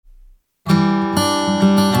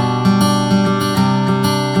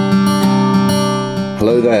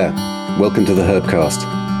Hello there. Welcome to the Herbcast,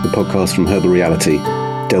 the podcast from Herbal Reality,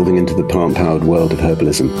 delving into the plant-powered world of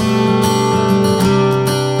herbalism.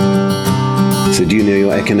 So do you know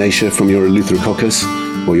your echinacea from your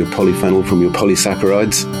eleutherococcus, or your polyphenol from your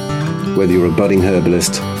polysaccharides? Whether you're a budding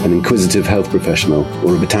herbalist, an inquisitive health professional,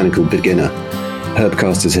 or a botanical beginner,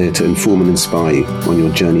 Herbcast is here to inform and inspire you on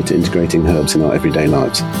your journey to integrating herbs in our everyday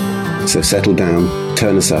lives. So settle down,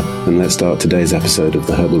 turn us up, and let's start today's episode of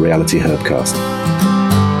the Herbal Reality Herbcast.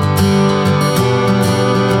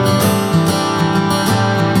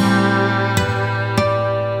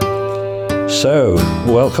 So,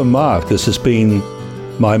 welcome Mark. This has been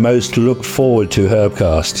my most looked forward to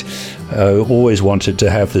Herbcast. Always wanted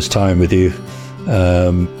to have this time with you.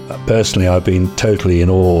 Personally, I've been totally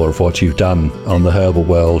in awe of what you've done on the herbal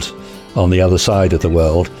world, on the other side of the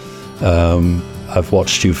world. I've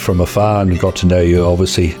watched you from afar and got to know you,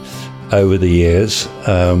 obviously, over the years.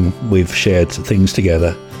 We've shared things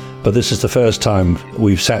together. But this is the first time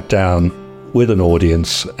we've sat down with an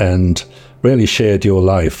audience and really shared your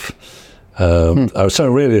life. I was so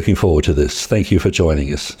really looking forward to this. Thank you for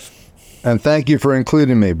joining us. And thank you for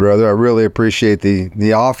including me, brother. I really appreciate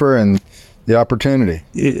the offer and the opportunity.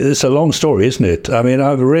 It's a long story, isn't it? I mean,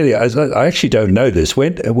 I actually don't know this.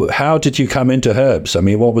 How did you come into herbs? I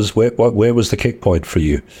mean, where was the kick point for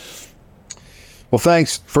you? Well,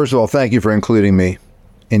 thanks. First of all, thank you for including me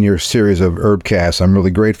in your series of Herbcasts. I'm really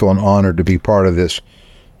grateful and honored to be part of this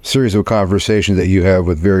series of conversations that you have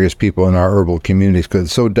with various people in our herbal communities, because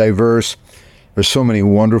it's so diverse. There's so many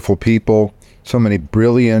wonderful people, so many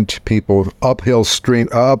brilliant people, uphill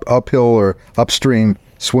or upstream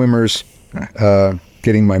swimmers,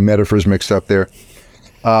 getting my metaphors mixed up there.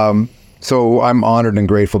 So I'm honored and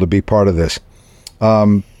grateful to be part of this.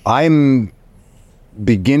 I'm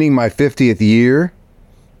beginning my 50th year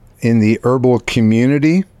in the herbal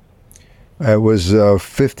community. It was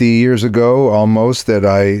 50 years ago almost that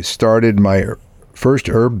I started my first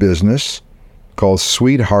herb business called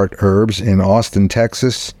Sweetheart Herbs in Austin,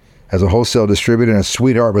 Texas, as a wholesale distributor. And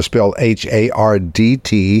Sweetheart was spelled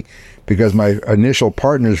H-A-R-D-T because my initial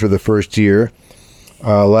partners for the first year,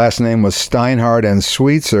 last name was Steinhardt and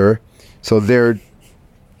Sweetser. So their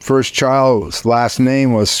first child's last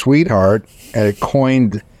name was Sweetheart, and it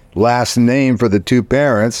coined last name for the two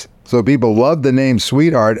parents. So people loved the name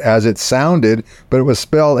Sweetheart as it sounded, but it was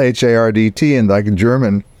spelled H-A-R-D-T in like a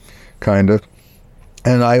German kind of.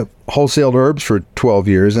 And I wholesaled herbs for 12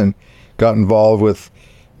 years and got involved with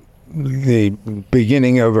the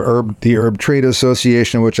beginning of the Herb Trade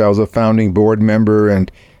Association, which I was a founding board member and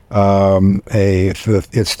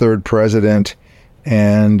its third president.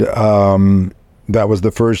 And that was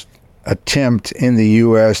the first attempt in the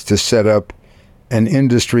U.S. to set up an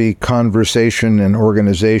industry conversation and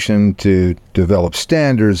organization to develop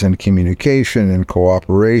standards and communication and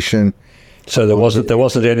cooperation. So there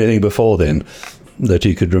wasn't anything before then that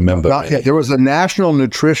you could remember? Not yet. There was the National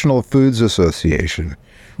Nutritional Foods Association,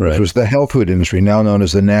 right, which was the health food industry, now known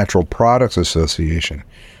as the Natural Products Association.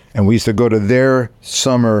 And we used to go to their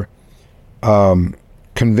summer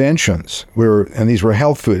conventions. And these were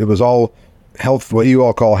health food. It was all health, what you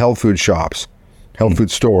all call health food shops, health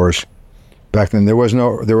food stores. Back then, there were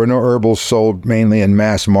no herbals sold mainly in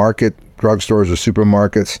mass market drugstores or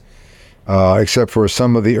supermarkets, except for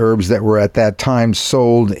some of the herbs that were at that time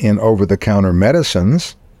sold in over-the-counter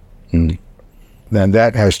medicines. Then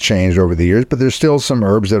that has changed over the years, but there's still some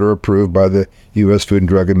herbs that are approved by the U.S. Food and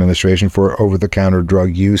Drug Administration for over-the-counter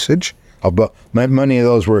drug usage. But many of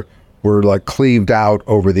those were like cleaved out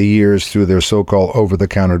over the years through their so-called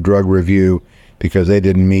over-the-counter drug review because they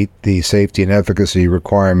didn't meet the safety and efficacy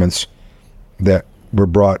requirements that were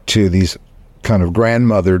brought to these kind of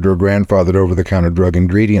grandmothered or grandfathered over-the-counter drug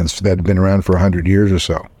ingredients that had been around for 100 years or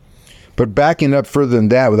so. But backing up further than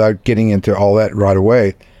that, without getting into all that right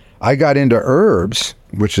away, I got into herbs,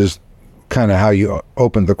 which is kind of how you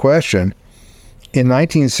opened the question. In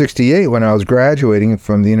 1968, when I was graduating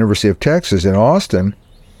from the University of Texas in Austin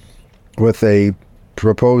with a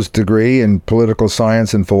proposed degree in political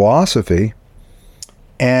science and philosophy,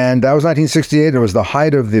 and that was 1968. It was the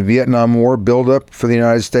height of the Vietnam War buildup for the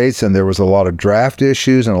United States, and there was a lot of draft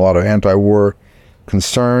issues and a lot of anti-war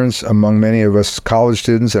concerns among many of us college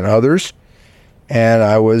students and others. And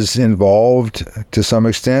I was involved to some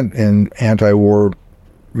extent in anti-war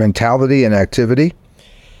mentality and activity.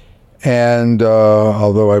 And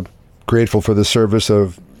although I'm grateful for the service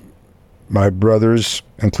of my brothers,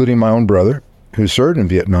 including my own brother, who served in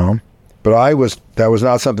Vietnam, but that was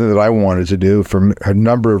not something that I wanted to do for a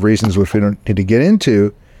number of reasons, which we don't need to get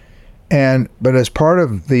into. But as part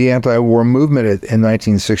of the anti-war movement in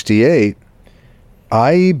 1968,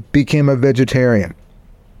 I became a vegetarian.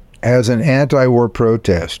 as an anti-war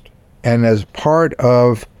protest and as part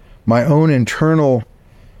of my own internal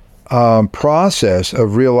process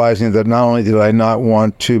of realizing that not only did I not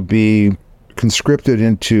want to be conscripted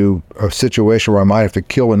into a situation where I might have to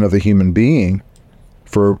kill another human being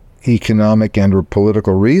for economic and or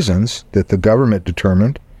political reasons that the government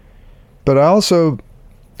determined, but I also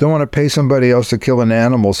don't want to pay somebody else to kill an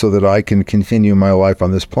animal so that I can continue my life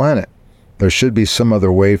on this planet. There should be some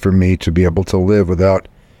other way for me to be able to live without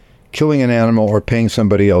killing an animal or paying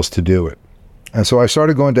somebody else to do it. And so I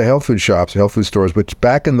started going to health food shops, health food stores, which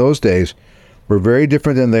back in those days were very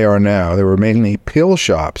different than they are now. They were mainly pill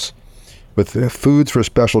shops with foods for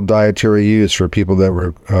special dietary use for people that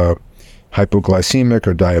were hypoglycemic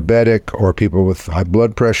or diabetic, or people with high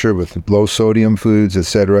blood pressure, with low sodium foods,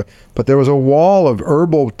 etc. But there was a wall of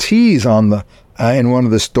herbal teas on the in one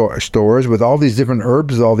of the stores with all these different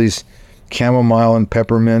herbs, all these chamomile and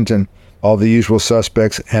peppermint and all the usual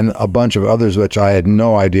suspects, and a bunch of others which I had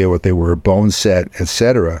no idea what they were, bone set,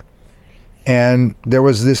 etc. And there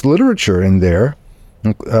was this literature in there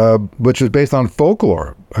which was based on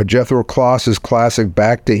folklore, Jethro Kloss's classic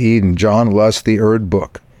Back to Eden, John Luss, the Erd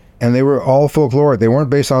book. And they were all folkloric. They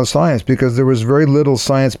weren't based on science because there was very little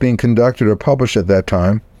science being conducted or published at that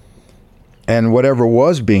time. And whatever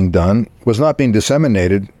was being done was not being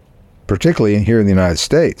disseminated, particularly here in the United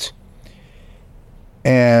States.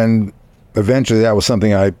 And eventually that was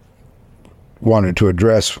something I wanted to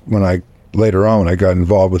address when I got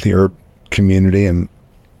involved with the herb community and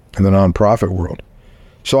the nonprofit world.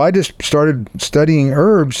 So I just started studying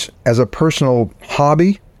herbs as a personal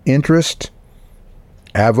hobby, interest,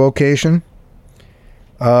 avocation.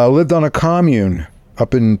 Lived on a commune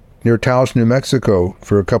up near Taos, New Mexico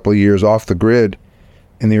for a couple of years off the grid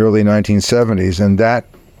in the early 1970s, and that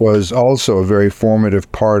was also a very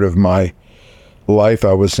formative part of my life.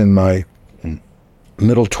 I was in my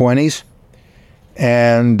middle 20s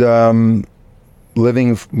and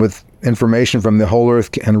living with information from the Whole Earth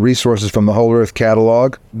and resources from the Whole Earth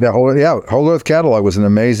catalog. The Whole Earth catalog was an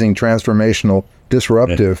amazing, transformational,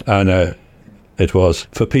 disruptive. I know. It was.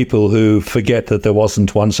 For people who forget that there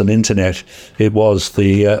wasn't once an internet, it was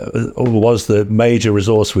the major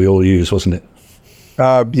resource we all use, wasn't it?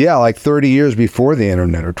 Like 30 years before the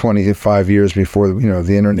internet, or 25 years before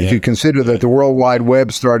the internet. Yeah. If you consider that the World Wide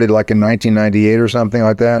Web started like in 1998 or something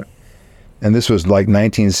like that, and this was like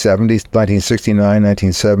 1969,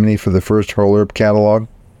 1970 for the first Whole Herb catalog.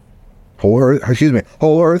 Whole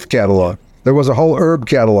Earth catalog. There was a whole herb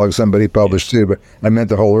catalog somebody published too, but I meant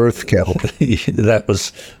the Whole Earth catalog. that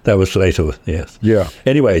was later, yes. Yeah.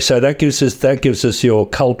 Anyway, so that gives us your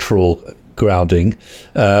cultural grounding.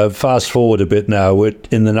 Fast forward a bit now, we're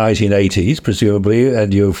in the 1980s, presumably,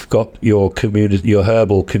 and you've got your community, your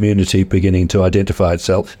herbal community, beginning to identify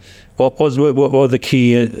itself. What were the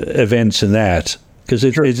key events in that? Because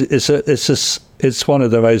it's one of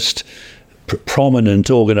the most prominent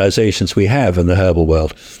organizations we have in the herbal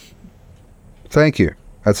world. Thank you.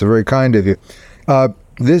 That's very kind of you.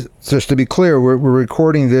 This, just to be clear, we're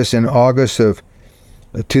recording this in August of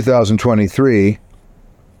 2023,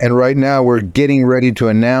 and right now we're getting ready to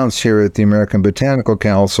announce here at the American Botanical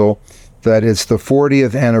Council that it's the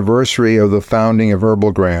 40th anniversary of the founding of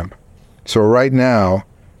Herbalgram. So right now,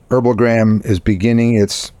 Herbalgram is beginning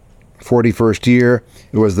its 41st year.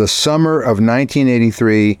 It was the summer of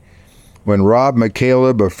 1983 when Rob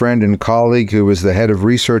McCaleb, a friend and colleague who was the head of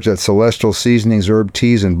research at Celestial Seasonings Herb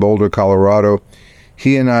Teas in Boulder, Colorado,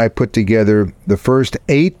 he and I put together the first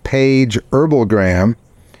 8-page Herbalgram,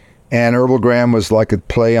 and Herbalgram was like a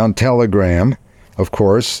play on Telegram, of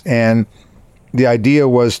course, and the idea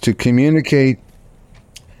was to communicate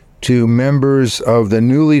to members of the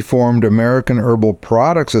newly formed American Herbal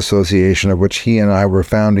Products Association, of which he and I were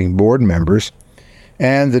founding board members,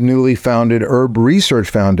 and the newly founded Herb Research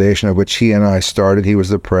Foundation, of which he and I started. He was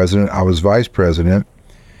the president, I was vice president.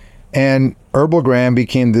 And Herbalgram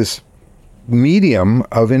became this medium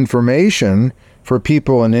of information for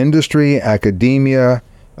people in industry, academia,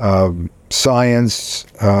 science,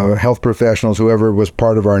 health professionals, whoever was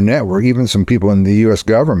part of our network, even some people in the U.S.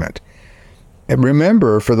 government. And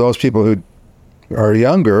remember, for those people who are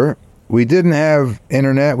younger, we didn't have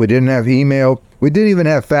internet, we didn't have email, we didn't even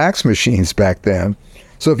have fax machines back then.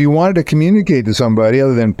 So if you wanted to communicate to somebody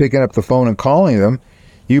other than picking up the phone and calling them,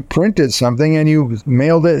 you printed something and you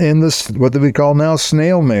mailed it in this, what we call now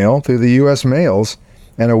snail mail, through the U.S. mails.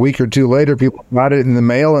 And a week or two later, people got it in the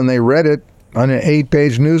mail and they read it on an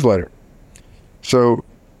 8-page newsletter. So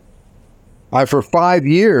for 5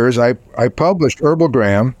 years, I published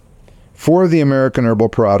Herbalgram for the American Herbal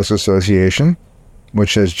Products Association,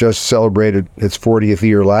 which has just celebrated its 40th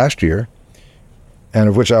year last year. and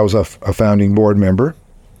of which I was a founding board member,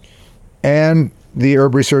 and the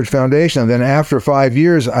Herb Research Foundation. And then after 5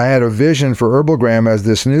 years, I had a vision for Herbalgram as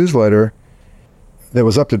this newsletter that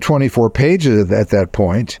was up to 24 pages at that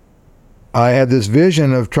point. I had this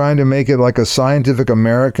vision of trying to make it like a Scientific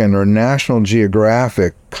American or National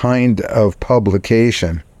Geographic kind of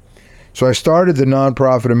publication. So I started the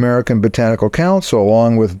nonprofit American Botanical Council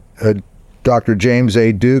along with Dr. James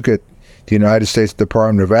A. Duke at the United States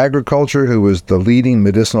Department of Agriculture, who was the leading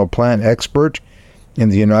medicinal plant expert in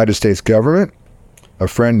the United States government, a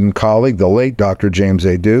friend and colleague, the late Dr. James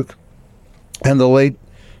A. Duke, and the late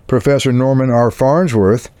Professor Norman R.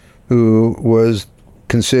 Farnsworth, who was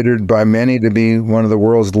considered by many to be one of the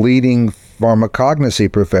world's leading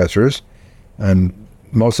pharmacognosy professors. And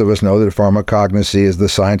most of us know that pharmacognosy is the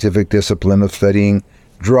scientific discipline of studying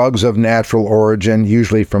drugs of natural origin,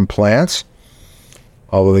 usually from plants,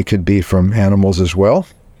 although they could be from animals as well.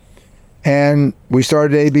 And we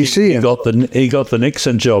started ABC. He got the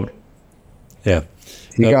Nixon job. Yeah.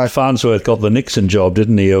 Farnsworth got the Nixon job,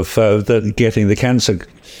 didn't he, of getting the cancer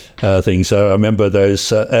thing. So I remember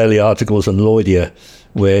those early articles in Lloydia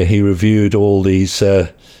where he reviewed all these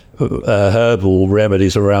herbal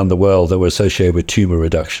remedies around the world that were associated with tumor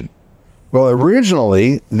reduction. Well,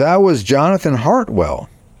 originally, that was Jonathan Hartwell,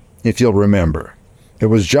 if you'll remember. It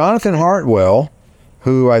was Jonathan Hartwell,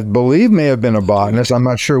 who I believe may have been a botanist. I'm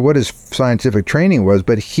not sure what his scientific training was,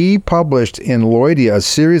 but he published in Lloydia a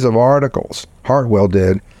series of articles, Hartwell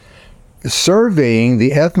did, surveying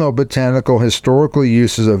the ethnobotanical historical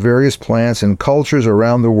uses of various plants and cultures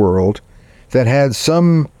around the world that had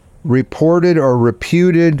some reported or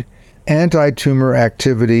reputed anti-tumor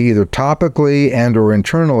activity, either topically and or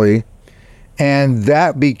internally, and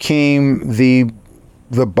that became the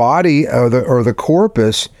body or the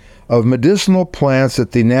corpus of medicinal plants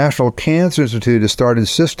that the National Cancer Institute has started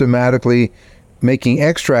systematically making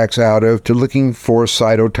extracts out of to looking for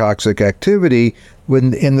cytotoxic activity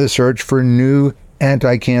in the search for new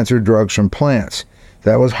anti-cancer drugs from plants.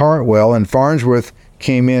 That was Hartwell, and Farnsworth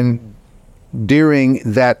came in during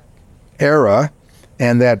that era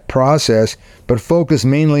and that process, but focused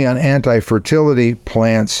mainly on anti-fertility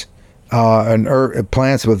plants and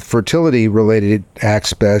plants with fertility-related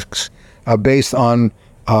aspects based on,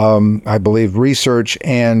 I believe, research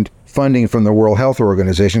and funding from the World Health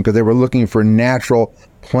Organization, because they were looking for natural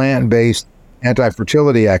plant-based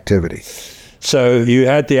anti-fertility activity. So you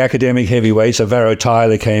had the academic heavyweights. Varro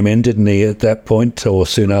Tyler came in, didn't he, at that point or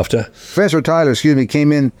soon after? Professor Tyler,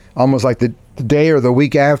 came in almost like the day or the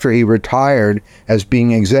week after he retired as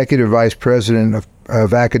being executive vice president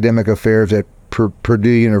of academic affairs at Purdue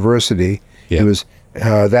University. Yeah. He was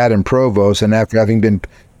that in Provost, and after having been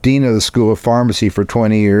dean of the School of Pharmacy for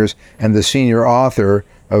 20 years and the senior author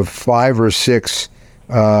of 5 or 6,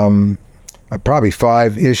 probably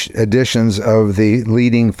 5-ish editions of the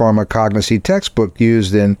leading pharmacognosy textbook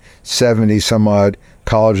used in 70 some odd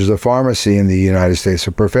colleges of pharmacy in the United States.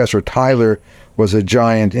 So Professor Tyler was a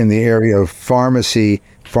giant in the area of pharmacognosy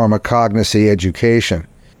education.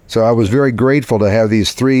 So I was very grateful to have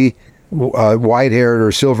these 3 white-haired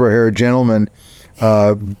or silver-haired gentlemen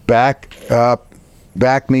back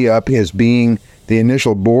me up as being the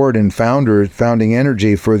initial board and founding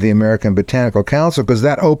energy for the American Botanical Council, because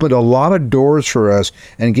that opened a lot of doors for us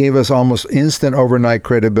and gave us almost instant overnight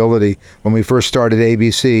credibility when we first started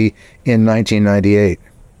ABC in 1998.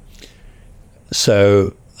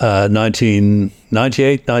 So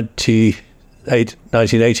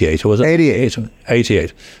 1988, was it?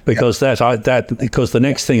 88. Because yep. Because the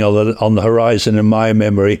next thing on the horizon in my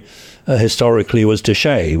memory historically was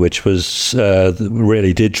Deshay, which was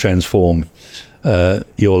really did transform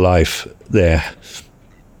your life there.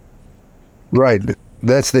 Right.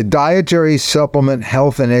 That's the Dietary Supplement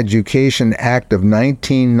Health and Education Act of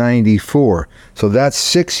 1994. So that's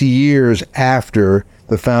 6 years after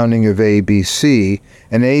the founding of ABC.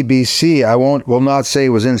 And ABC, will not say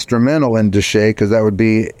was instrumental in Deshay, because that would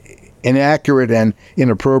be inaccurate and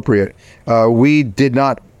inappropriate. We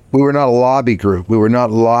were not a lobby group. We were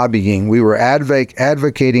not lobbying. We were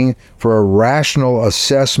advocating for a rational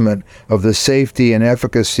assessment of the safety and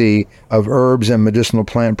efficacy of herbs and medicinal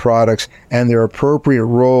plant products and their appropriate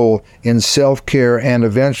role in self-care and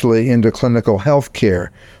eventually into clinical health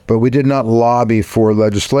care. But we did not lobby for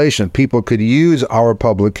legislation. People could use our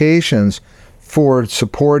publications for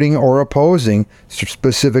supporting or opposing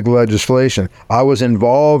specific legislation. I was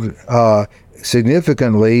involved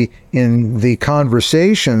significantly in the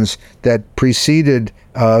conversations that preceded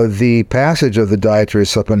the passage of the Dietary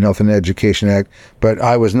Supplement Health and Education Act, but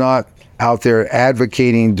I was not out there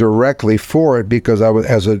advocating directly for it, because I was,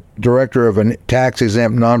 as a director of a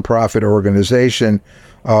tax-exempt nonprofit organization,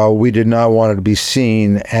 we did not want it to be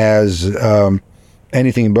seen as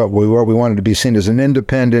anything but we were. We wanted to be seen as an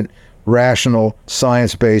independent, rational,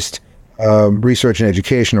 science-based research and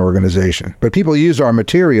education organization. But people used our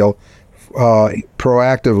material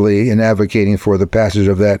proactively in advocating for the passage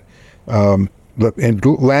of that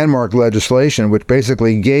landmark legislation, which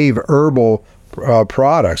basically gave herbal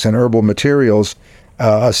products and herbal materials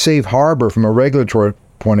a safe harbor from a regulatory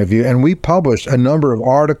point of view. And we published a number of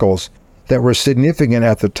articles that were significant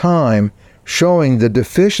at the time, showing the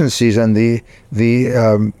deficiencies and the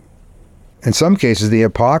in some cases the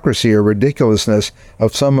hypocrisy or ridiculousness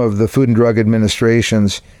of some of the Food and Drug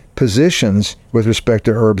Administration's positions with respect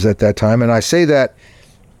to herbs at that time. And I say that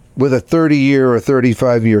with a 30-year or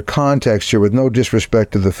 35-year context here, with no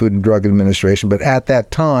disrespect to the Food and Drug Administration, but at that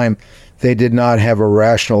time, they did not have a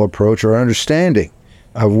rational approach or understanding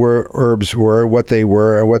of where herbs were, what they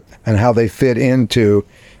were, and how they fit into,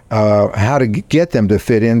 how to get them to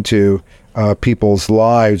fit into people's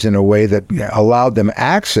lives in a way that allowed them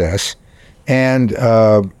access and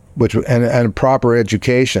proper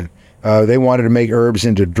education. They wanted to make herbs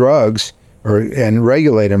into drugs and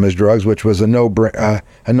regulate them as drugs, which was a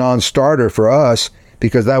non-starter for us,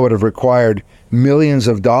 because that would have required millions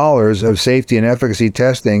of dollars of safety and efficacy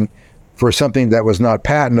testing for something that was not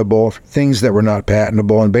patentable, things that were not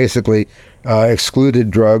patentable, and basically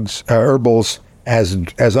excluded drugs, herbals as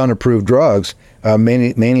unapproved drugs.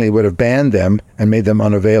 Mainly would have banned them and made them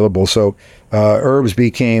unavailable. So herbs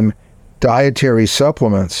became dietary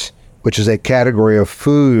supplements, which is a category of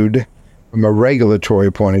food from a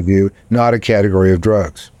regulatory point of view, not a category of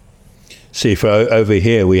drugs. See, for over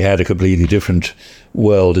here, we had a completely different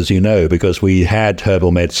world, as you know, because we had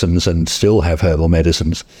herbal medicines and still have herbal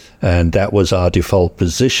medicines, and that was our default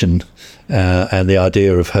position. And the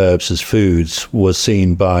idea of herbs as foods was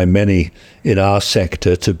seen by many in our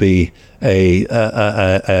sector to be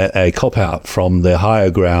a cop-out from the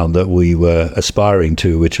higher ground that we were aspiring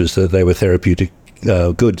to, which was that they were therapeutic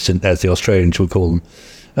goods, as the Australians would call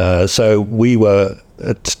them. So we were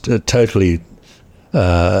totally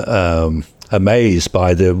amazed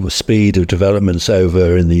by the speed of developments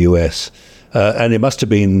over in the US. And it must have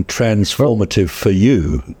been transformative for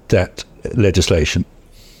you, that legislation.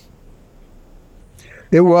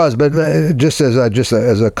 It was, but just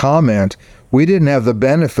as a comment, we didn't have the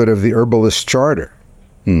benefit of the herbalist charter,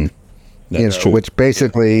 That's true. which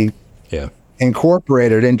basically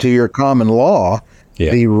incorporated into your common law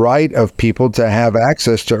the right of people to have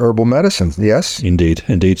access to herbal medicines. Yes,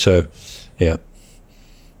 indeed so. Yeah,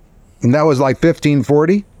 and that was like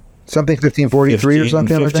 1540, something 1543 or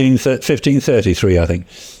something. 1533, I think.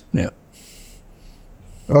 Yeah.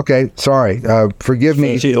 Okay, sorry. Forgive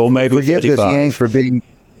me. 30, or maybe forgive 35. this Yank for being.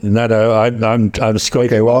 No, I'm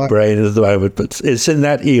scraping my brain at the moment, but it's in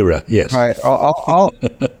that era. Yes. All right.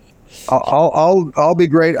 I'll be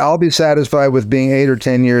great. I'll be satisfied with being 8 or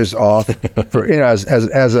 10 years off, for as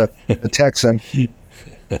a Texan,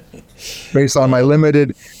 based on my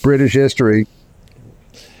limited British history.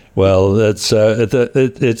 Well, it's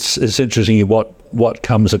interesting what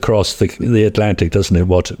comes across the Atlantic, doesn't it?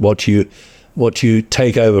 What you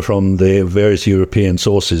take over from the various European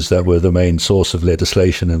sources that were the main source of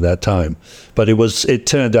legislation at that time. But it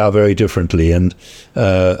turned out very differently, and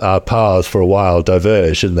our paths for a while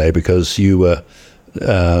diverged, didn't they? Because you were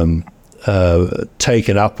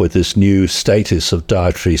taken up with this new status of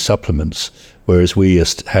dietary supplements, whereas we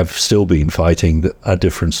have still been fighting a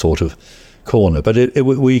different sort of corner. But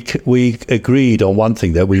we agreed on one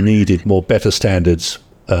thing, that we needed better standards,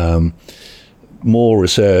 more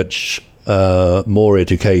research, more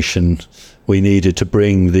education. We needed to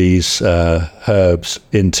bring these herbs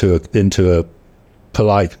into a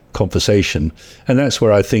polite conversation, and that's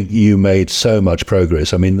where I think you made so much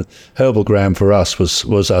progress. I mean, Herbalgram for us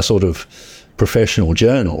was our sort of professional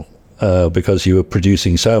journal, because you were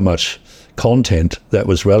producing so much content that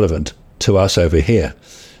was relevant to us over here.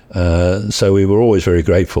 So we were always very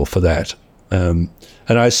grateful for that. And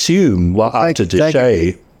I assume after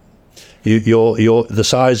Deshay, the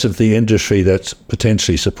size of the industry that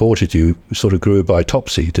potentially supported you sort of grew by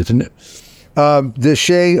Topsy, didn't it?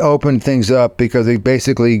 Deshay opened things up because they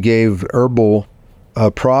basically gave herbal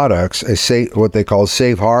products what they call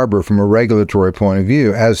safe harbor from a regulatory point of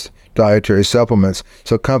view as dietary supplements.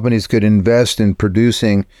 So companies could invest in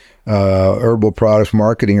producing herbal products,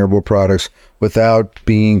 marketing herbal products, without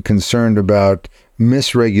being concerned about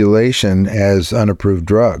misregulation as unapproved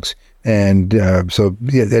drugs. And so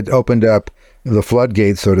it opened up the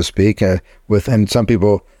floodgates, so to speak, and some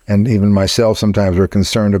people, and even myself sometimes, are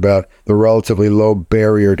concerned about the relatively low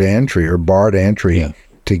barrier to entry or bar to entry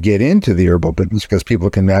to get into the herbal business, because people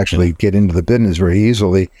can actually get into the business very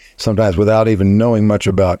easily, sometimes without even knowing much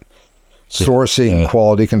about sourcing,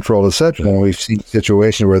 quality control, etc. And we've seen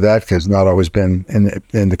situations where that has not always been in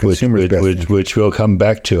the consumer's best interest. Which we'll come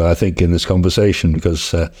back to, I think, in this conversation,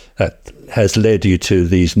 because that has led you to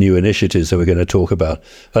these new initiatives that we're going to talk about.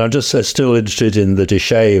 But I'm just still interested in the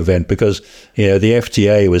Déchet event, because the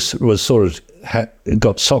FDA was sort of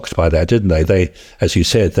got socked by that, didn't they? They, as you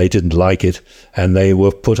said, they didn't like it, and they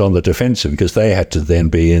were put on the defensive because they had to then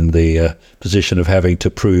be in the position of having to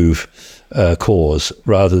prove cause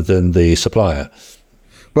rather than the supplier.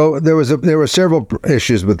 Well, there were several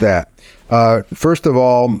issues with that. First of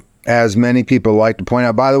all, as many people like to point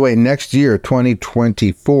out, by the way, next year,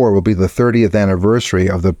 2024, will be the 30th anniversary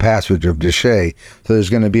of the passage of Déchet. So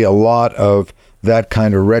there's going to be a lot of that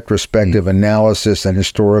kind of retrospective analysis and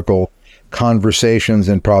historical conversations,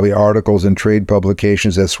 and probably articles and trade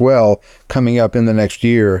publications as well, coming up in the next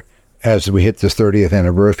year as we hit this 30th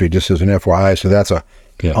anniversary, just as an FYI. So that's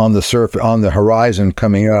on the horizon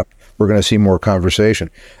coming up. We're going to see more conversation.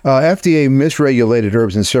 FDA misregulated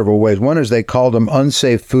herbs in several ways. One is they called them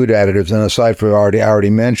unsafe food additives, and aside from already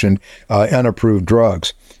mentioned, unapproved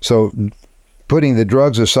drugs. So putting the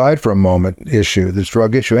drugs aside for a moment, this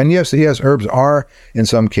drug issue. And yes, herbs are in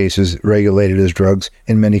some cases regulated as drugs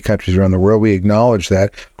in many countries around the world. We acknowledge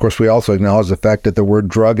that. Of course, we also acknowledge the fact that the word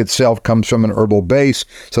drug itself comes from an herbal base.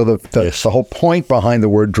 So the whole point behind the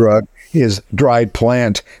word drug is dried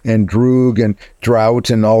plant and droog and drought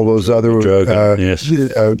and all those other that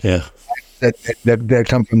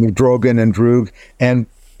come from the drogan and droog. And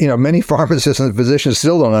many pharmacists and physicians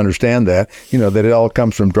still don't understand that it all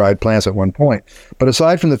comes from dried plants at one point. But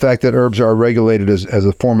aside from the fact that herbs are regulated as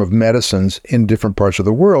a form of medicines in different parts of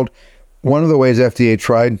the world, one of the ways FDA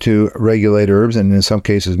tried to regulate herbs, and in some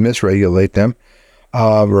cases misregulate them,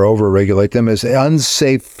 or over-regulate them, is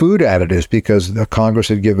unsafe food additives, because the Congress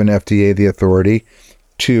had given FDA the authority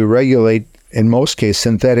to regulate, in most cases,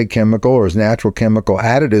 synthetic chemical or natural chemical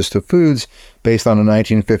additives to foods based on a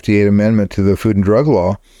 1958 amendment to the Food and Drug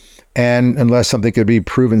Law. And unless something could be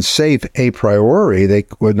proven safe a priori, they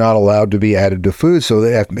were not allowed to be added to food. So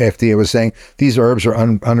the FDA was saying these herbs are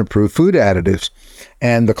unapproved food additives.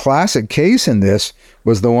 And the classic case in this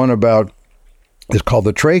was the one about, it's called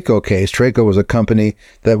the Traco case. Traco was a company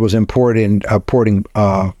that was importing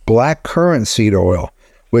black currant seed oil,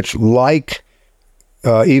 which, like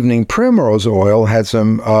evening primrose oil, had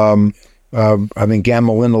some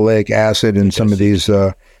gamma-linolenic acid and some of these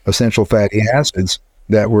essential fatty acids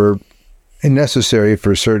that were necessary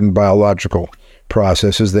for certain biological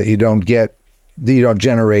processes that you don't generate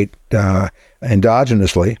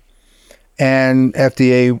endogenously. And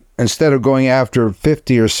FDA, instead of going after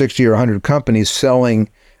 50 or 60 or 100 companies selling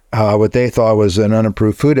what they thought was an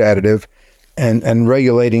unapproved food additive and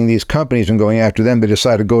regulating these companies and going after them, they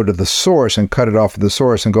decided to go to the source and cut it off at the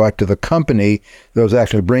source and go after the company that was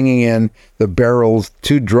actually bringing in the barrels,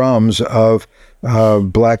 2 drums of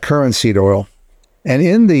black currant seed oil. And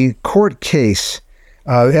in the court case,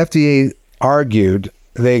 FDA argued,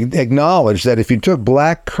 they acknowledged that if you took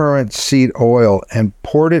black currant seed oil and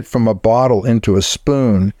poured it from a bottle into a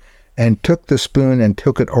spoon and took the spoon and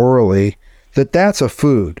took it orally, that's a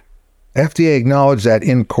food. FDA acknowledged that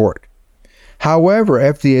in court. However,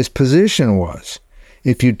 FDA's position was,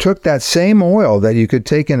 if you took that same oil that you could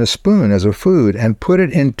take in a spoon as a food and put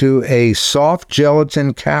it into a soft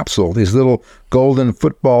gelatin capsule, these little golden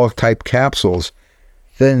football type capsules,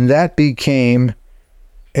 then that became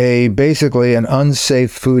basically an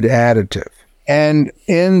unsafe food additive. And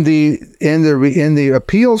in the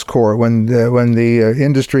appeals court, when the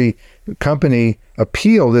industry company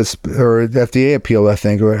appealed this, or FDA appealed, I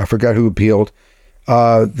think, or I forgot who appealed,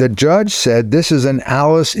 the judge said this is an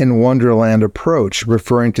Alice in Wonderland approach,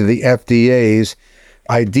 referring to the FDA's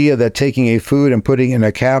idea that taking a food and putting it in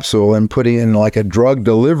a capsule and putting it in like a drug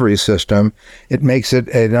delivery system, it makes it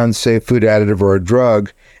an unsafe food additive or a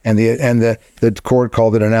drug. And the court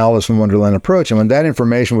called it an Alice in Wonderland approach. And when that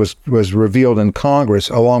information was revealed in Congress,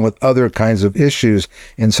 along with other kinds of issues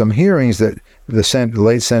in some hearings that the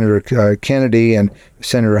late Senator Kennedy and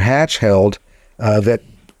Senator Hatch held, that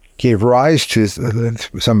gave rise to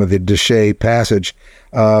some of the Déchet passage,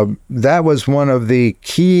 that was one of the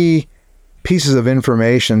key pieces of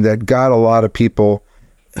information that got a lot of people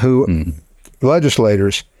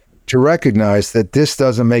legislators, to recognize that this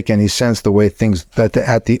doesn't make any sense the way things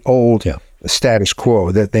at the old status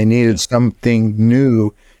quo, that they needed something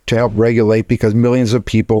new to help regulate, because millions of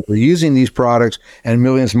people were using these products and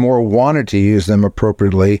millions more wanted to use them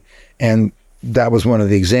appropriately. And that was one of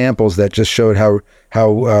the examples that just showed how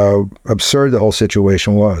absurd the whole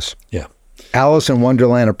situation was. Yeah. Alice in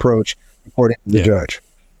Wonderland approach, according to the judge.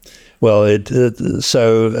 Well,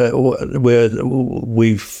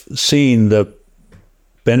 we've seen the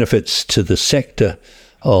benefits to the sector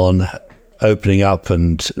on opening up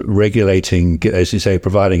and regulating, as you say,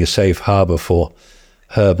 providing a safe harbor for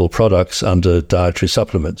herbal products under dietary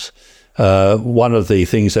supplements. One of the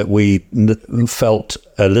things that we felt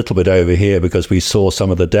a little bit over here, because we saw some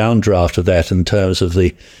of the downdraft of that in terms of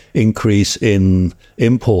the increase in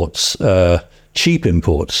imports, cheap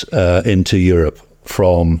imports into Europe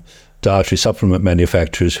from dietary supplement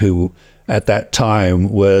manufacturers who at that time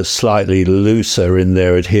were slightly looser in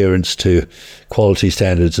their adherence to quality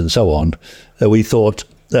standards and so on. We thought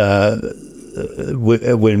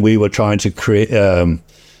when we were trying to create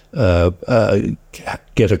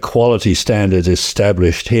get a quality standard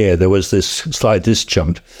established here, there was this slight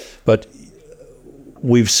disjunct. But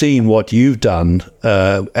we've seen what you've done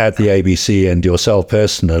at the ABC and yourself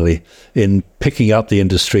personally in picking up the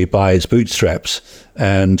industry by its bootstraps,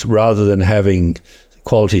 and rather than having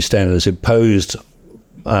quality standards imposed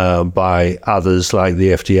by others like the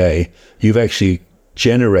FDA, you've actually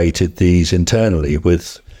generated these internally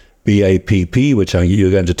with BAPP, which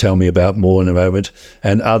you're going to tell me about more in a moment,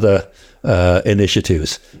 and other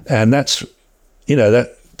initiatives. And that's,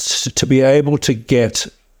 to be able to get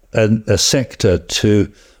a sector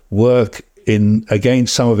to work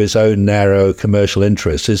against some of its own narrow commercial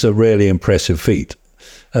interests is a really impressive feat.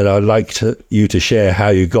 And I'd like you to share how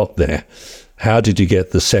you got there. How did you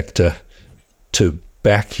get the sector to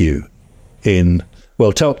back you in?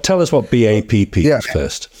 Well, tell us what BAPP is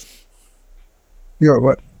first.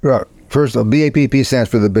 First, the BAPP stands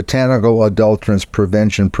for the Botanical Adulterants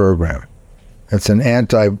Prevention Program. It's an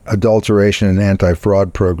anti-adulteration and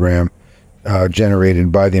anti-fraud program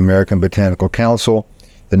generated by the American Botanical Council,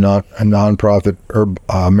 a nonprofit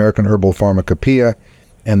American Herbal Pharmacopoeia,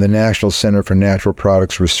 and the National Center for Natural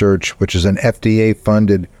Products Research, which is an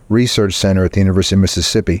FDA-funded research center at the University of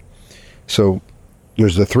Mississippi. So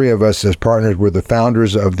there's the three of us as partners. We're the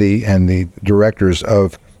founders and the directors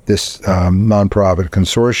of this nonprofit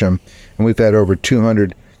consortium, and we've had over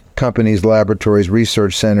 200 companies, laboratories,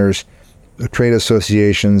 research centers, trade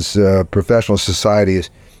associations, professional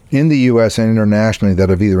societies in the U.S. and internationally that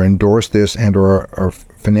have either endorsed this and or are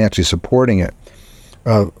financially supporting it.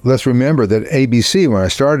 Let's remember that ABC, when I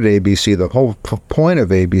started ABC, the whole point of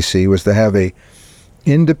ABC was to have a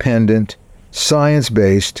independent,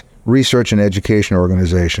 science-based research and education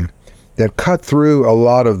organization that cut through a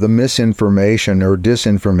lot of the misinformation or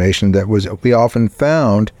disinformation that we often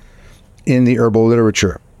found in the herbal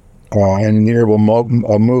literature and in the herbal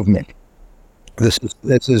movement. This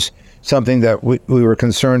is something that we were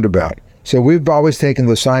concerned about. So we've always taken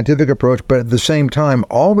the scientific approach, but at the same time,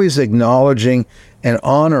 always acknowledging and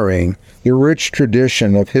honoring the rich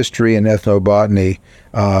tradition of history and ethnobotany,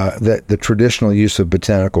 that the traditional use of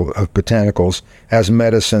botanicals as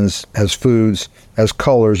medicines, as foods, as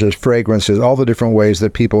colors, as fragrances, all the different ways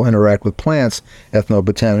that people interact with plants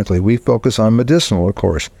ethnobotanically. We focus on medicinal, of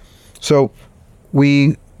course. So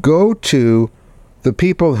we go to the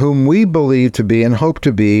people whom we believe to be and hope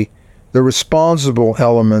to be the responsible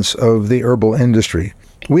elements of the herbal industry.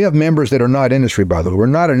 We have members that are not industry, by the way. We're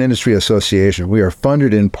not an industry association. We are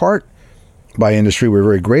funded in part by industry. We're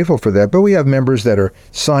very grateful for that. But we have members that are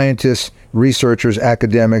scientists, researchers,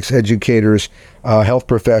 academics, educators, health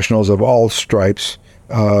professionals of all stripes,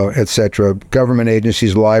 etc., government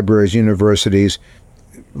agencies, libraries, universities,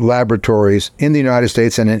 laboratories in the United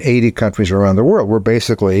States and in 80 countries around the world. We're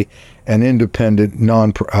basically an independent,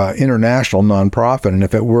 international nonprofit. And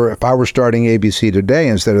if I were starting ABC today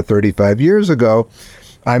instead of 35 years ago,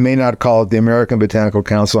 I may not call it the American Botanical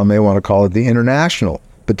Council. I may want to call it the International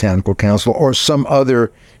Botanical Council or some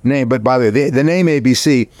other name. But by the way, the name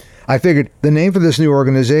ABC, I figured the name for this new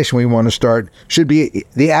organization we want to start the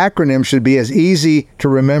acronym should be as easy to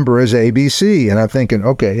remember as ABC. And I'm thinking,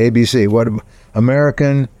 okay, ABC, what?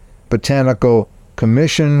 American Botanical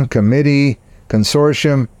Commission, Committee,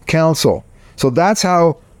 Consortium, Council. So that's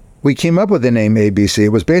how we came up with the name ABC. It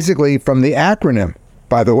was basically from the acronym,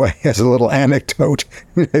 by the way, as a little anecdote.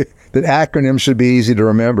 That acronym should be easy to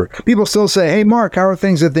remember. People still say, hey, Mark, how are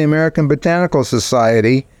things at the American Botanical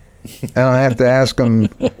Society? And I have to ask them,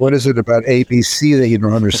 what is it about ABC that you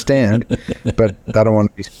don't understand? But I don't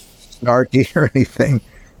want to be snarky or anything.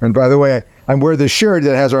 And by the way, I wear the shirt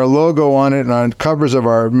that has our logo on it and on covers of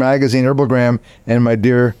our magazine, Herbalgram, and my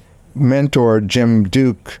dear mentor, Jim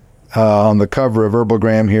Duke, on the cover of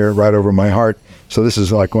Herbalgram here, right over my heart. So this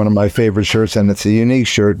is like one of my favorite shirts, and it's a unique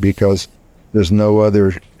shirt because there's no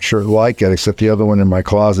other shirt like it except the other one in my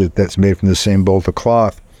closet that's made from the same bolt of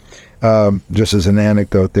cloth. Just as an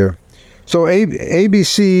anecdote there. So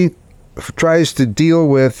ABC tries to deal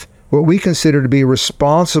with what we consider to be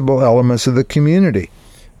responsible elements of the community,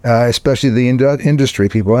 especially the industry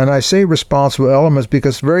people. And I say responsible elements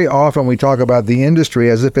because very often we talk about the industry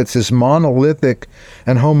as if it's this monolithic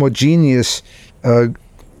and homogeneous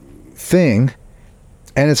thing,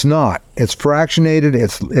 and it's not. It's fractionated,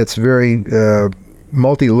 it's very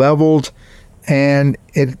multi-leveled, and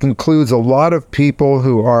it includes a lot of people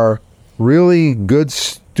who are really good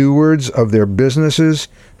stewards of their businesses,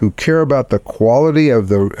 who care about the quality of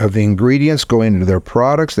the ingredients going into their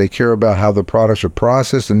products. They care about how the products are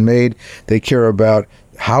processed and made. They care about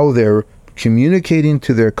how they're communicating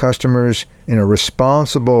to their customers in a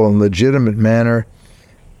responsible and legitimate manner.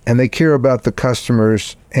 And they care about the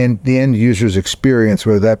customers and the end user's experience,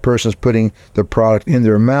 whether that person's putting the product in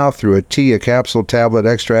their mouth through a tea, a capsule, tablet,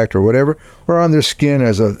 extract, or whatever, or on their skin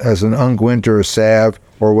as an unguent or a salve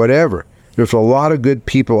or whatever. There's a lot of good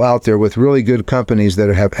people out there with really good companies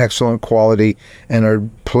that have excellent quality and are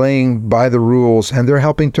playing by the rules, and they're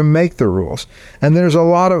helping to make the rules. And there's a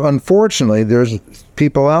lot of, unfortunately, there's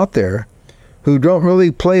people out there who don't really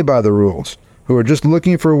play by the rules, who are just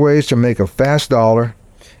looking for ways to make a fast dollar,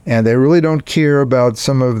 and they really don't care about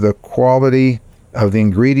some of the quality of the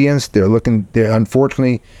ingredients.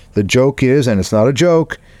 Unfortunately, the joke is, and it's not a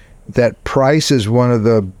joke, that price is one of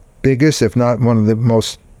the biggest, if not one of the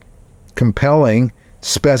most compelling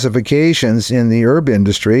specifications in the herb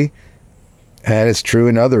industry, and it's true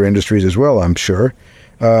in other industries as well, I'm sure.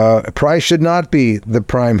 Price should not be the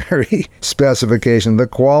primary specification. The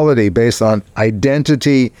quality based on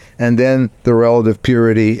identity and then the relative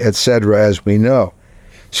purity, etc., as we know.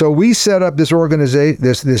 So we set up this organization,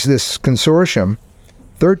 this consortium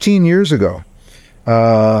 13 years ago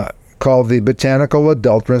called the Botanical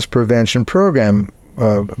Adulterants Prevention Program,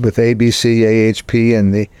 with ABC, AHP,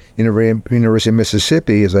 and the University of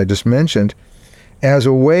Mississippi, as I just mentioned, as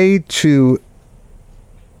a way to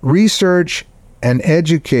research and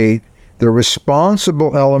educate the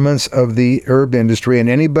responsible elements of the herb industry and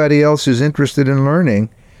anybody else who's interested in learning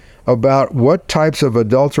about what types of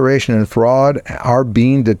adulteration and fraud are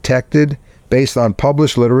being detected based on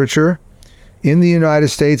published literature in the United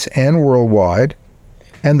States and worldwide.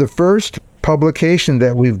 And the first publication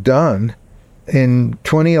that we've done in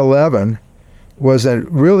 2011 was a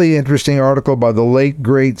really interesting article by the late,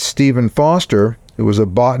 great Stephen Foster, who was a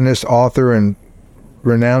botanist, author, and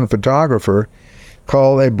renowned photographer,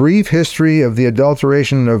 called A Brief History of the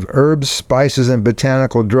Adulteration of Herbs, Spices, and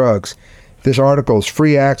Botanical Drugs. This article is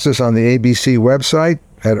free access on the ABC website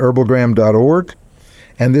at herbalgram.org,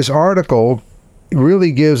 and this article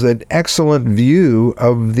really gives an excellent view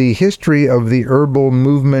of the history of the herbal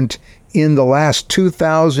movement in the last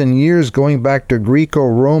 2,000 years, going back to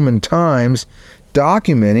Greco-Roman times,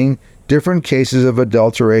 documenting different cases of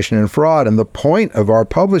adulteration and fraud. And the point of our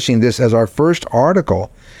publishing this as our first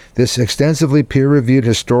article, this extensively peer-reviewed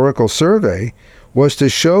historical survey, was to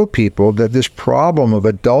show people that this problem of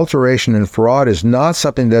adulteration and fraud is not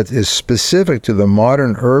something that is specific to the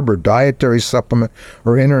modern herb or dietary supplement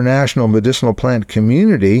or international medicinal plant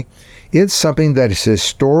community. It's something that is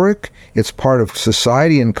historic. It's part of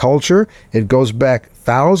society and culture. It goes back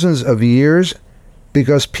thousands of years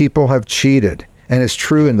because people have cheated. And it's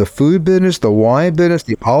true in the food business, the wine business,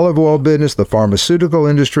 the olive oil business, the pharmaceutical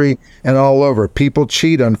industry, and all over. People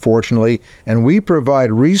cheat, unfortunately, and we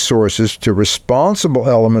provide resources to responsible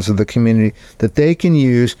elements of the community that they can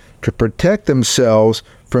use to protect themselves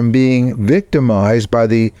from being victimized by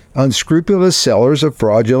the unscrupulous sellers of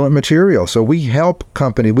fraudulent material. So we help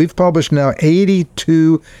companies. We've published now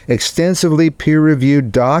 82 extensively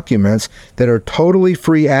peer-reviewed documents that are totally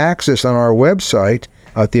free access on our website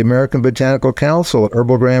at the American Botanical Council at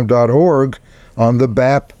herbalgram.org on the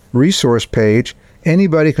BAP resource page.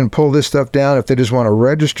 Anybody can pull this stuff down if they just want to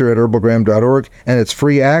register at herbalgram.org, and it's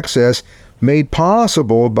free access, made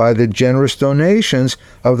possible by the generous donations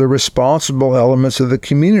of the responsible elements of the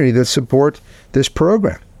community that support this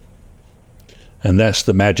program. And that's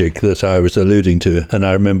the magic that I was alluding to. And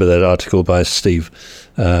I remember that article by Steve.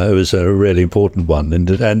 It was a really important one.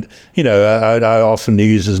 And you know, I often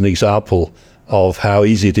use as an example of how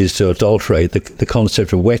easy it is to adulterate the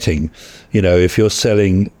concept of wetting. You know, if you're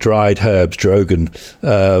selling dried herbs, drogan,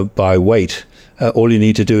 by weight, all you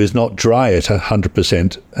need to do is not dry it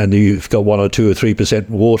 100%, and you've got 1 or 2 or 3%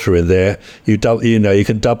 water in there. You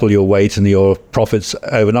can double your weight and your profits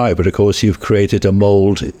overnight. But of course, you've created a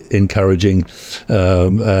mold encouraging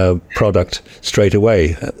product straight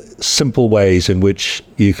away. Simple ways in which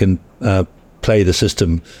you can play the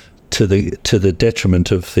system to the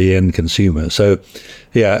detriment of the end consumer. So,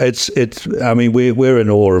 yeah, it's. I mean, we're in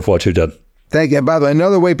awe of what you've done. Thank you. And by the way,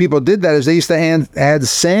 another way people did that is they used to add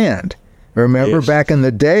sand. Remember, yes. Back in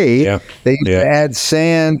the day, they used to add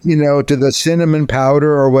sand, to the cinnamon powder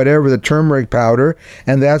or whatever, the turmeric powder.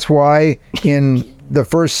 And that's why in the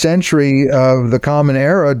first century of the Common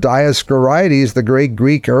Era, Dioscorides, the great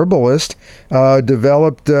Greek herbalist,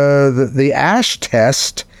 developed the ash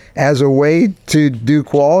test as a way to do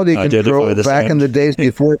quality control back in the days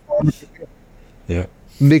before.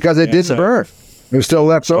 Because it didn't burn. It was still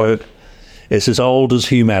left over. It's as old as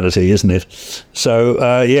humanity, isn't it? So,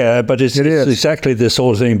 but it's exactly this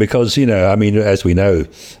sort of thing because, as we know,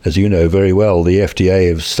 as you know very well, the FDA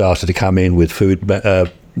have started to come in with food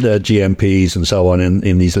GMPs and so on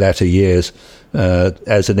in these latter years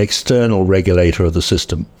as an external regulator of the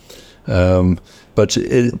system. But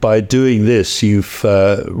by doing this, you've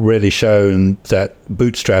really shown that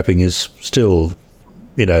bootstrapping is still,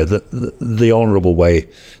 the honourable way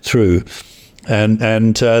through.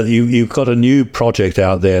 And you've got a new project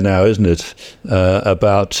out there now, isn't it?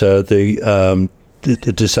 About the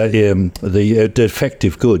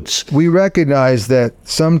defective goods. We recognize that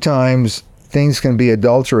sometimes things can be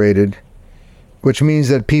adulterated, which means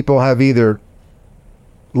that people have either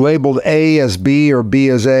labeled A as B or B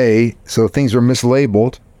as A, so things are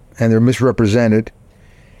mislabeled and they're misrepresented.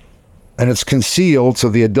 And it's concealed, so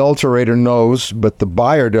the adulterator knows, but the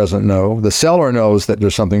buyer doesn't know. The seller knows that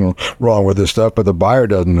there's something wrong with this stuff, but the buyer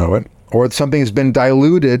doesn't know it. Or something has been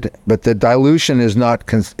diluted, but the dilution is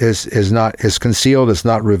concealed, it's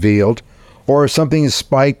not revealed. Or something is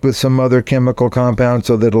spiked with some other chemical compound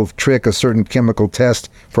so that it'll trick a certain chemical test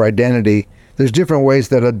for identity. There's different ways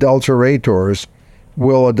that adulterators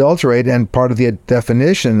will adulterate, and part of the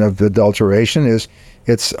definition of adulteration is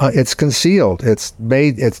it's concealed. It's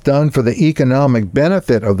done for the economic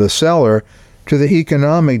benefit of the seller to the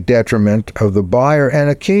economic detriment of the buyer, and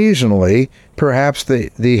occasionally perhaps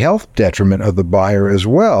the health detriment of the buyer as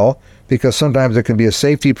well, because sometimes it can be a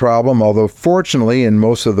safety problem, although fortunately in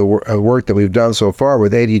most of the work that we've done so far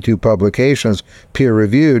with 82 publications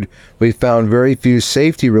peer-reviewed, we've found very few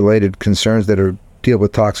safety-related concerns that deal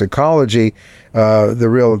with toxicology.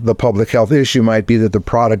 The public health issue might be that the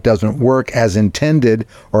product doesn't work as intended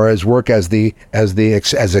or as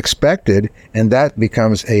expected, and that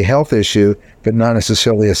becomes a health issue, but not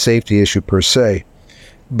necessarily a safety issue per se.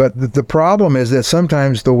 But the problem is that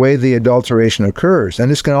sometimes the way the adulteration occurs,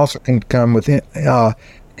 and this can also come with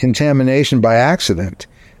contamination by accident,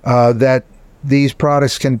 that these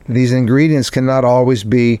ingredients cannot always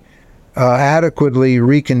be adequately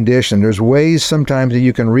reconditioned. There's ways sometimes that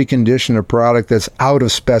you can recondition a product that's out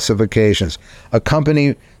of specifications. A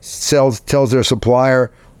company tells their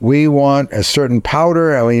supplier, we want a certain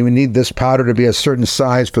powder, and we need this powder to be a certain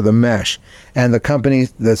size for the mesh. And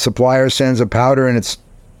the supplier sends a powder and it's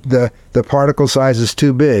the particle size is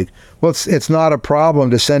too big. Well, it's not a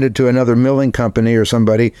problem to send it to another milling company or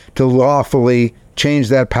somebody to lawfully change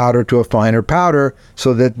that powder to a finer powder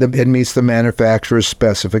so that it meets the manufacturer's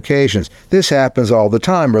specifications. This happens all the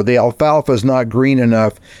time, or the alfalfa is not green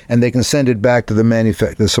enough, and they can send it back to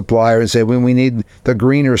the supplier and say, well, we need the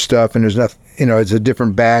greener stuff, and there's nothing, it's a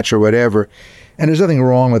different batch or whatever. And there's nothing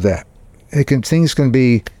wrong with that. Things can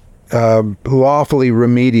be lawfully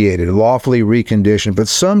remediated, lawfully reconditioned, but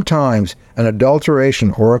sometimes an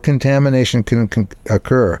adulteration or a contamination can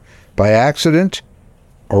occur by accident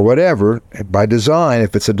or whatever, by design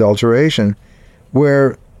if it's adulteration,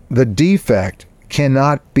 where the defect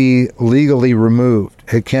cannot be legally removed.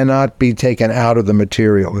 It cannot be taken out of the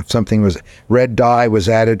material. If red dye was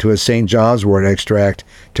added to a St. John's wort extract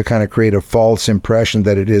to kind of create a false impression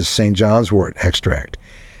that it is St. John's wort extract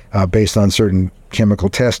based on certain chemical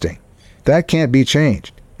testing, that can't be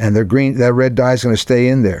changed. And that red dye is going to stay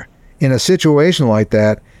in there. In a situation like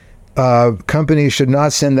that, companies should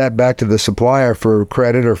not send that back to the supplier for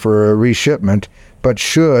credit or for a reshipment, but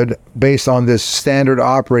should, based on this standard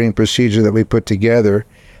operating procedure that we put together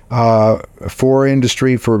for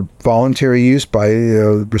industry, for voluntary use by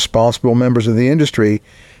responsible members of the industry,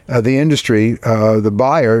 the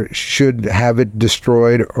buyer should have it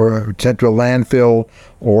destroyed or sent to a landfill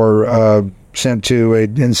or sent to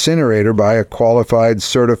an incinerator by a qualified,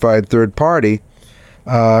 certified third party,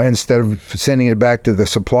 instead of sending it back to the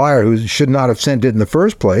supplier who should not have sent it in the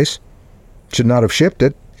first place, should not have shipped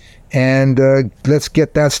it. and let's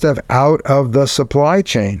get that stuff out of the supply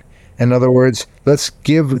chain. In other words, let's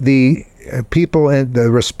give the people and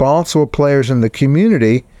the responsible players in the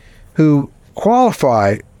community who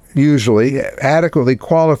qualify, usually adequately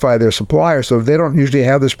qualify their suppliers, so they don't usually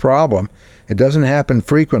have this problem. It doesn't happen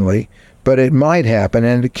frequently, but it might happen,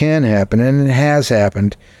 and it can happen, and it has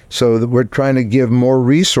happened. So that we're trying to give more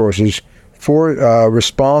resources for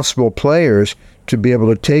responsible players to be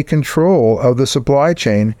able to take control of the supply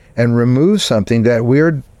chain and remove something that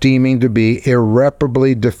we're deeming to be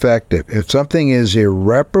irreparably defective. If something is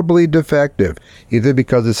irreparably defective, either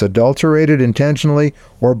because it's adulterated intentionally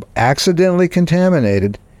or accidentally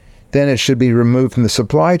contaminated, then it should be removed from the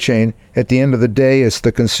supply chain. At the end of the day, it's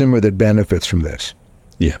the consumer that benefits from this.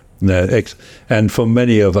 Yeah. No, and for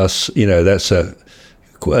many of us, that's a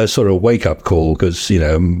sort of wake-up call, because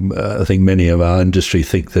I think many of our industry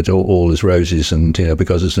think that all is roses, and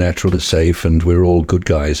because it's natural, it's safe, and we're all good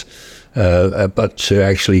guys. But to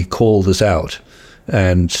actually call this out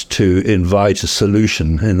and to invite a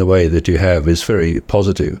solution in the way that you have is very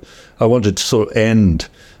positive. I wanted to sort of end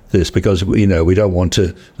this because we don't want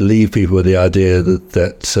to leave people with the idea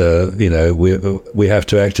that we have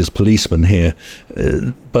to act as policemen here,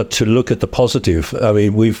 but to look at the positive. I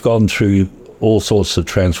mean, we've gone through all sorts of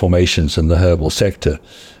transformations in the herbal sector,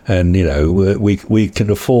 and we can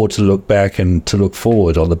afford to look back and to look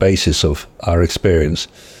forward on the basis of our experience.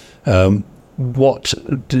 Where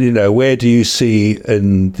do you see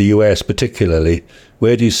in the US particularly,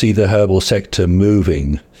 where do you see the herbal sector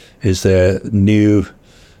moving? Is there new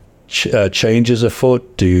changes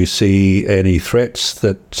afoot? Do you see any threats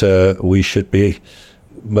that we should be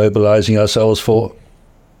mobilizing ourselves for?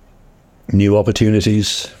 New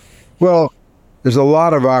opportunities? Well, there's a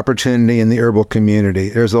lot of opportunity in the herbal community.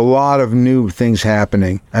 There's a lot of new things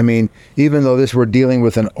happening. I mean, even though we're dealing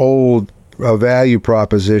with an old value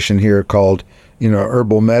proposition here called,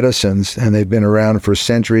 herbal medicines, and they've been around for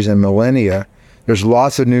centuries and millennia, there's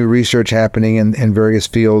lots of new research happening in various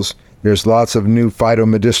fields. There's lots of new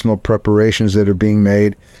phytomedicinal preparations that are being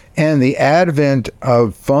made. And the advent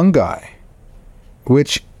of fungi,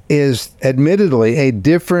 which is admittedly a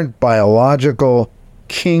different biological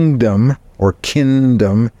kingdom or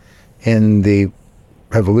kingdom in the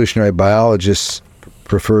evolutionary biologists'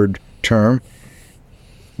 preferred term,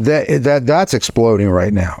 that's exploding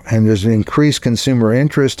right now. And there's increased consumer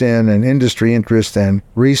interest in, and industry interest and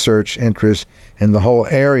research interest in the whole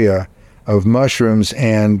area of mushrooms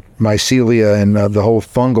and mycelia and the whole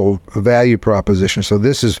fungal value proposition. So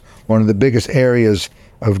this is one of the biggest areas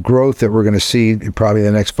of growth that we're going to see in probably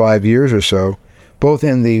the next 5 years or so, both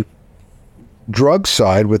in the drug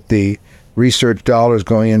side with the research dollars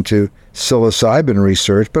going into psilocybin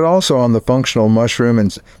research, but also on the functional mushroom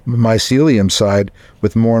and mycelium side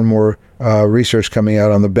with more and more research coming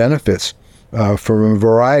out on the benefits for a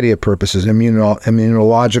variety of purposes,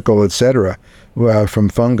 immunological, etc., from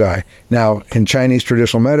fungi. Now, in Chinese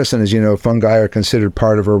traditional medicine, as you know, fungi are considered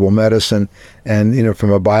part of herbal medicine, and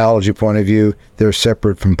from a biology point of view, they're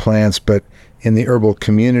separate from plants, but in the herbal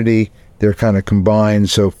community, they're kind of combined.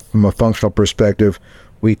 So from a functional perspective,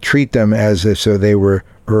 we treat them as if they were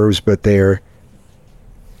herbs, but they're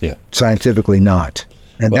scientifically not.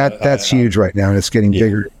 And that's huge right now, and it's getting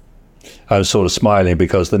bigger. I'm sort of smiling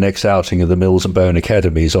because the next outing of the Mills and Bone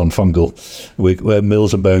Academy is on fungal. Where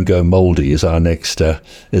Mills and Bone Go Moldy is our next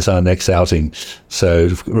outing. So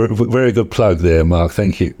very good plug there, Mark.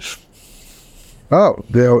 Thank you. Oh,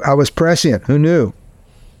 I was prescient. Who knew?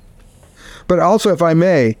 But also, if I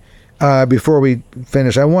may, before we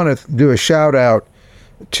finish, I want to do a shout out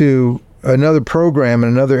to another program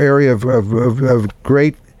and another area of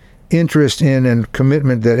great interest in and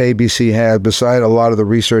commitment that ABC has, beside a lot of the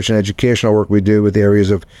research and educational work we do with the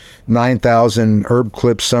areas of 9,000 herb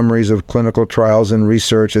clip summaries of clinical trials and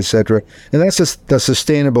research, etc. And that's the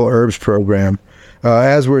Sustainable Herbs Program.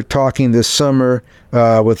 As we're talking this summer,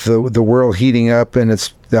 with the world heating up, and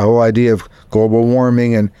it's the whole idea of global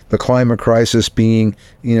warming and the climate crisis being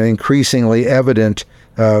increasingly evident,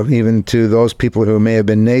 even to those people who may have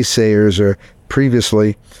been naysayers or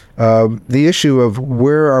previously, the issue of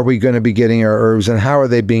where are we going to be getting our herbs and how are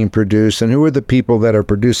they being produced, and who are the people that are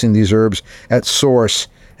producing these herbs at source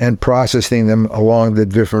and processing them along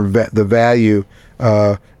the value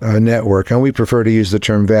network. And we prefer to use the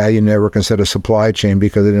term value network instead of supply chain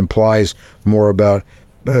because it implies more about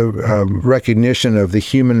recognition of the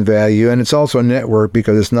human value, and it's also a network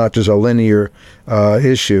because it's not just a linear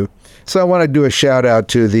issue. So I want to do a shout out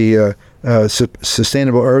to the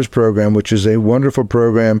Sustainable Herbs Program, which is a wonderful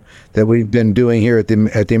program that we've been doing here at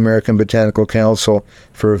the American Botanical Council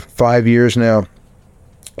for 5 years now.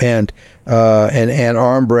 And Ann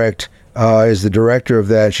Armbrecht is the director of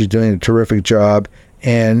that. She's doing a terrific job.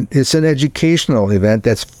 And it's an educational event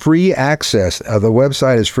that's free access. The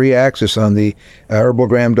website is free access on the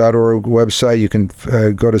herbalgram.org website. You can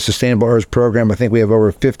go to Sustainable Herbs Program. I think we have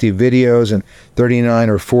over 50 videos and 39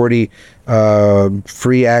 or 40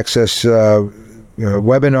 free access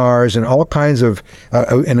webinars and all kinds of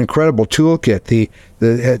an incredible toolkit.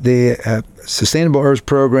 The Sustainable Herbs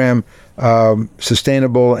Program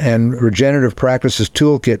Sustainable and Regenerative Practices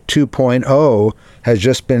Toolkit 2.0 has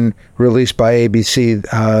just been released by ABC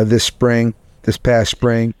this past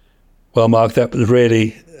spring. Well, Mark, that was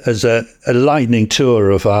really as a lightning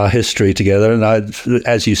tour of our history together. And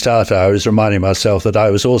as you started, I was reminding myself that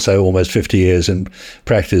I was also almost 50 years in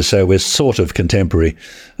practice, so we're sort of contemporary.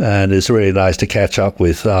 And it's really nice to catch up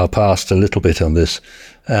with our past a little bit on this.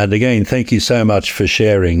 And again, thank you so much for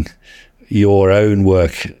sharing your own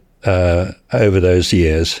work over those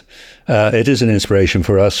years. It is an inspiration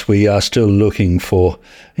for us. We are still looking for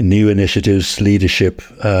new initiatives, leadership,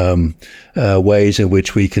 ways in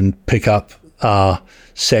which we can pick up our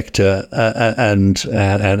sector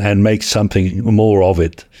and make something more of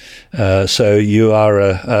it. So you are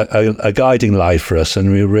a guiding light for us,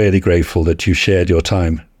 and we're really grateful that you shared your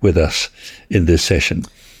time with us in this session.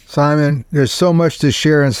 Simon, there's so much to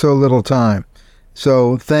share in so little time.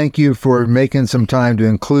 So thank you for making some time to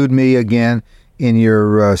include me again in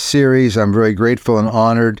your series. I'm very grateful and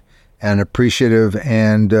honored and appreciative.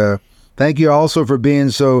 And thank you also for being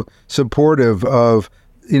so supportive of,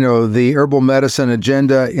 the herbal medicine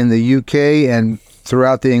agenda in the UK and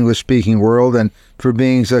throughout the English-speaking world, and for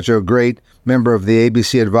being such a great member of the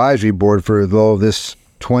ABC Advisory Board for this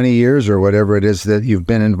 20 years or whatever it is that you've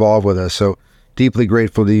been involved with us. So deeply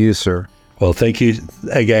grateful to you, sir. Well, thank you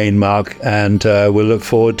again, Mark, and we'll look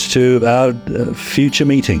forward to our future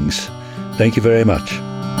meetings. Thank you very much.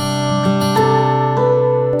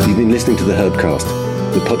 You've been listening to the Herbcast,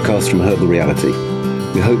 the podcast from Herbal Reality.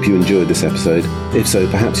 We hope you enjoyed this episode. If so,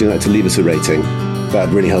 perhaps you'd like to leave us a rating. That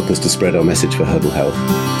would really help us to spread our message for herbal health.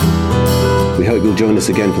 We hope you'll join us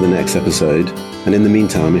again for the next episode. And in the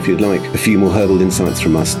meantime, if you'd like a few more herbal insights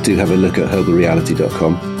from us, do have a look at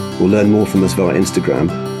herbalreality.com or learn more from us via Instagram,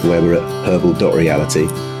 where we're at herbal.reality,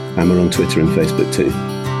 and we're on Twitter and Facebook too.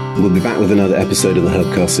 We'll be back with another episode of the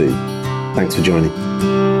Herbcast soon. Thanks for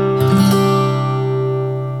joining.